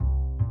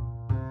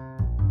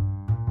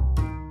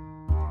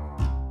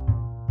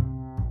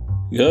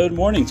Good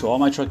morning to all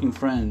my trucking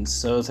friends.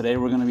 So today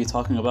we're going to be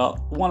talking about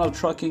one of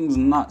trucking's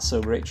not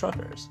so great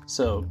truckers.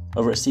 So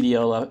over at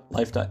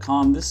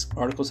CDLLife.com, this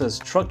article says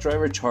truck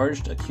driver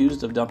charged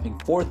accused of dumping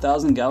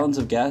 4,000 gallons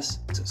of gas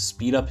to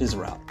speed up his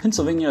route.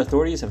 Pennsylvania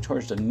authorities have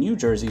charged a New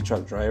Jersey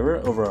truck driver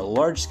over a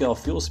large-scale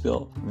fuel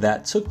spill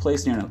that took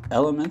place near an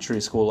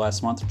elementary school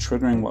last month,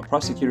 triggering what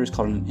prosecutors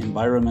called an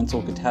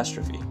environmental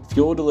catastrophe.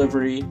 Fuel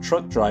delivery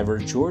truck driver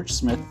George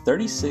Smith,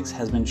 36,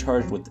 has been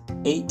charged with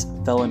 8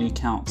 felony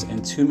counts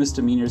and 2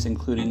 misdemeanors,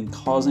 including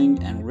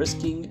causing and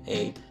risking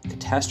a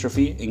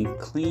catastrophe in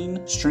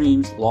clean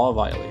streams law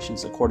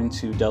violations, according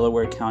to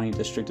Delaware County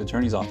District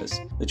Attorney's Office.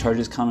 The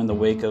charges come in the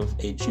wake of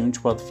a June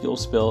 12th fuel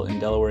spill in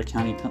Delaware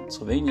County,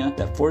 Pennsylvania,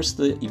 that forced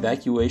the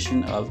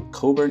evacuation of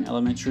Coburn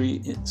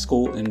Elementary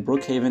School in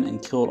Brookhaven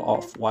and killed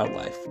off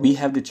wildlife. We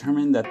have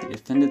determined that the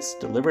defendant's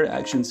deliberate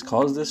actions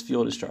caused this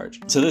fuel discharge.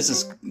 So this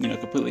is,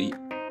 completely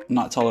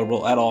not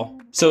tolerable at all.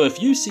 So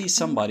if you see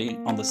somebody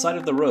on the side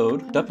of the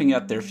road dumping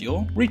out their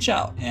fuel, reach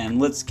out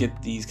and let's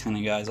get these kind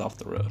of guys off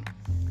the road.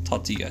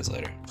 Talk to you guys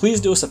later.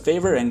 Please do us a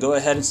favor and go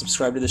ahead and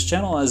subscribe to this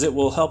channel, as it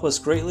will help us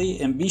greatly,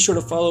 and be sure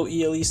to follow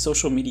ELE's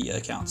social media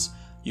accounts.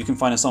 You can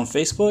find us on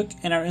Facebook,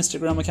 and our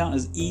Instagram account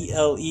is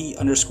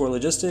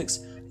ELE_logistics.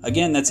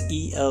 Again, that's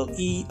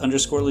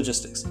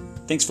ELE_logistics.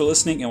 Thanks for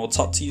listening, and we'll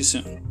talk to you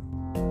soon.